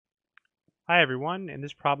Hi everyone, in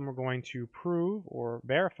this problem we're going to prove or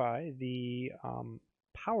verify the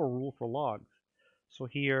power rule for logs. So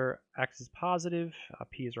here x is positive,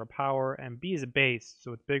 p is our power, and b is a base,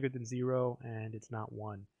 so it's bigger than 0 and it's not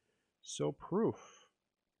 1. So proof.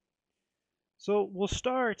 So we'll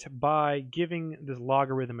start by giving this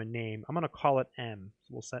logarithm a name. I'm going to call it m. So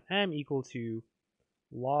we'll set m equal to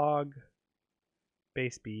log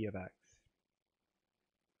base b of x.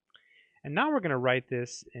 And now we're going to write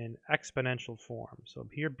this in exponential form. So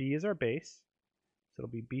here b is our base. So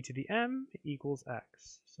it'll be b to the m equals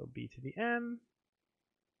x. So b to the m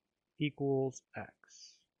equals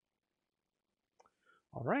x.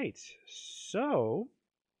 All right, so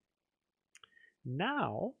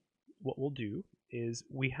now what we'll do is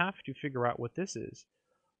we have to figure out what this is.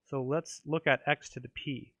 So let's look at x to the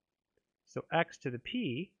p. So x to the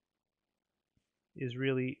p is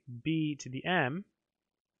really b to the m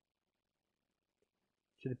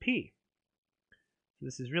to the p. So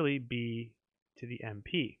this is really b to the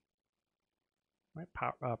mp, right?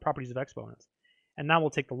 Properties of exponents. And now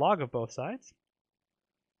we'll take the log of both sides.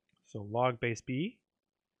 So log base b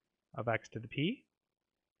of x to the p.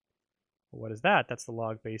 Well, what is that? That's the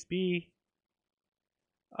log base b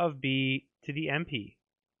of b to the mp.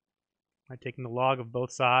 Right, taking the log of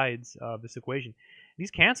both sides of this equation.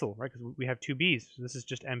 These cancel, right, because we have two b's. So this is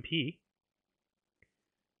just mp,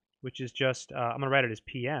 which is just, I'm going to write it as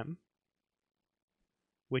pm,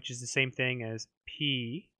 which is the same thing as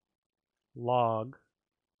p log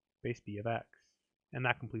base b of x. And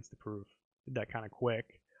that completes the proof. Did that kind of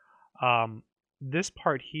quick. This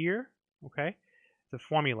part here, okay, the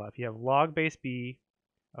formula. If you have log base b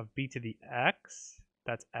of b to the x,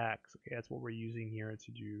 that's x. Okay, that's what we're using here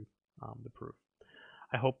to do the proof.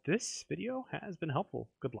 I hope this video has been helpful.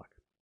 Good luck.